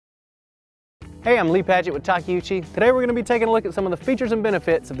Hey, I'm Lee Padgett with Takeuchi. Today we're going to be taking a look at some of the features and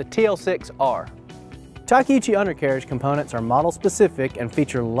benefits of the TL6R. Takeuchi undercarriage components are model specific and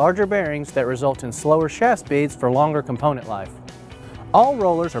feature larger bearings that result in slower shaft speeds for longer component life. All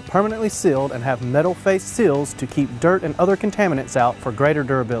rollers are permanently sealed and have metal face seals to keep dirt and other contaminants out for greater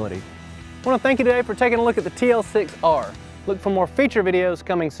durability. I want to thank you today for taking a look at the TL6R. Look for more feature videos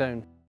coming soon.